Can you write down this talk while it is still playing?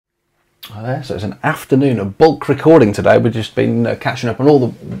Hi there. So it's an afternoon of bulk recording today. We've just been catching up on all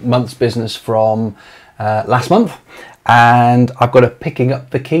the month's business from last month, and I've got a picking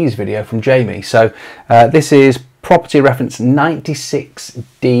up the keys video from Jamie. So this is property reference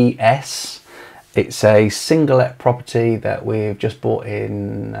 96DS. It's a single-let property that we've just bought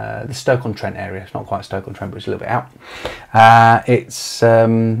in the Stoke-on-Trent area. It's not quite Stoke-on-Trent, but it's a little bit out. It's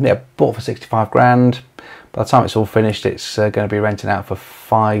bought for 65 grand. By the time it's all finished, it's going to be renting out for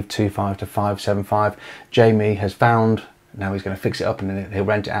 525 to 575. Jamie has found, now he's going to fix it up and then he'll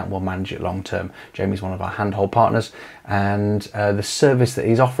rent it out and we'll manage it long term. Jamie's one of our handhold partners, and the service that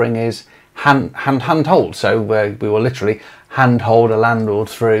he's offering is handhold. So we will literally handhold a landlord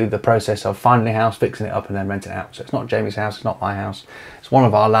through the process of finding a house, fixing it up and then renting it out. So it's not Jamie's house, it's not my house, it's one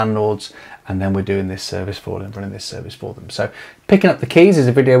of our landlords, and then we're doing this service for them, running this service for them. So picking up the keys is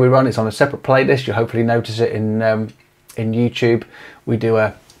a video we run. It's on a separate playlist. You'll hopefully notice it in YouTube. We do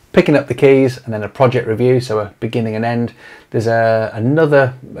a picking up the keys and then a project review, so a beginning and end. There's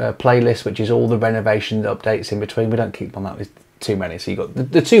another playlist which is all the renovation updates in between. We don't keep on that, there's too many. So you've got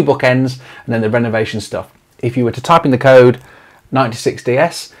the two bookends and then the renovation stuff. If you were to type in the code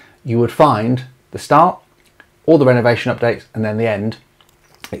 96DS, you would find the start, all the renovation updates, and then the end.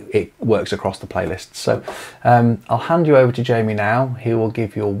 It works across the playlist. So I'll hand you over to Jamie now. He will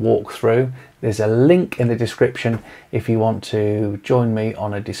give you a walkthrough. There's a link in the description if you want to join me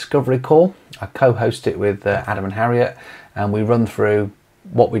on a discovery call. I co-host it with Adam and Harriet, and we run through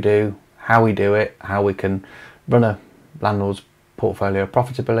what we do, how we do it, how we can run a landlord's portfolio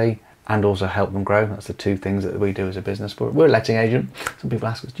profitably and also help them grow. That's the two things that we do as a business. We're a letting agent. Some people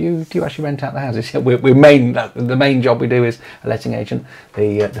ask us, do you actually rent out the houses? Yeah, the main job we do is a letting agent.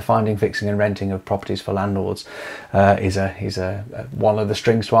 The finding, fixing and renting of properties for landlords is one of the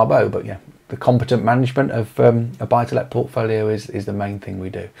strings to our bow. But yeah, the competent management of a buy-to-let portfolio is the main thing we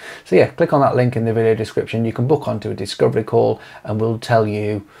do. So yeah, click on that link in the video description. You can book onto a discovery call and we'll tell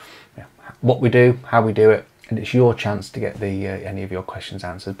you what we do, how we do it, and it's your chance to get any of your questions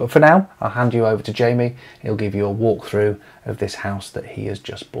answered. But for now, I'll hand you over to Jamie. He'll give you a walkthrough of this house that he has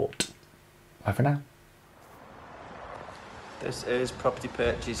just bought. Bye for now. This is property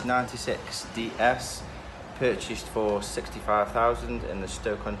purchase 96DS, purchased for 65,000 in the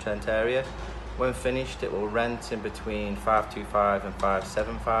Stoke-on-Trent area. When finished, it will rent in between 525 and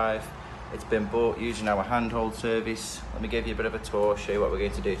 575. It's been bought using our handhold service. Let me give you a bit of a tour, show you what we're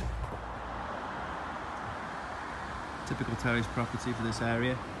going to do. Typical terrace property for this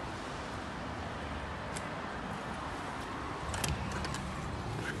area.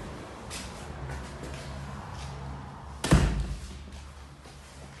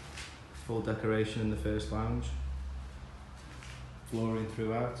 Full decoration in the first lounge. Flooring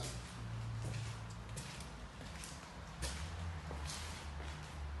throughout.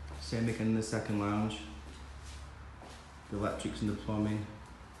 Same again in the second lounge. The electrics and the plumbing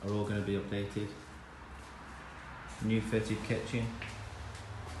are all going to be updated. New fitted kitchen.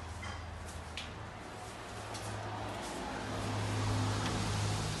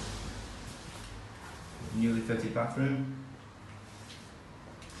 Newly fitted bathroom.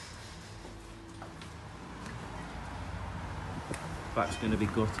 Back's going to be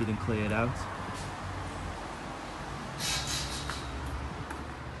gutted and cleared out.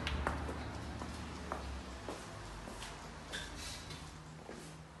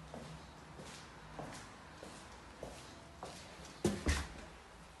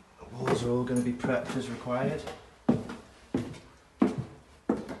 Walls are all going to be prepped as required.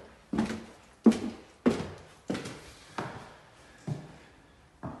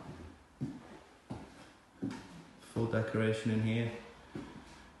 Full decoration in here.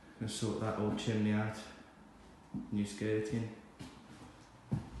 Going to sort that old chimney out. New skirting.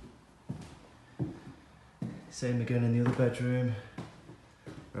 Same again in the other bedroom.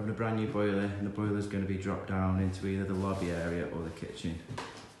 We're having a brand new boiler, and the boiler is going to be dropped down into either the lobby area or the kitchen.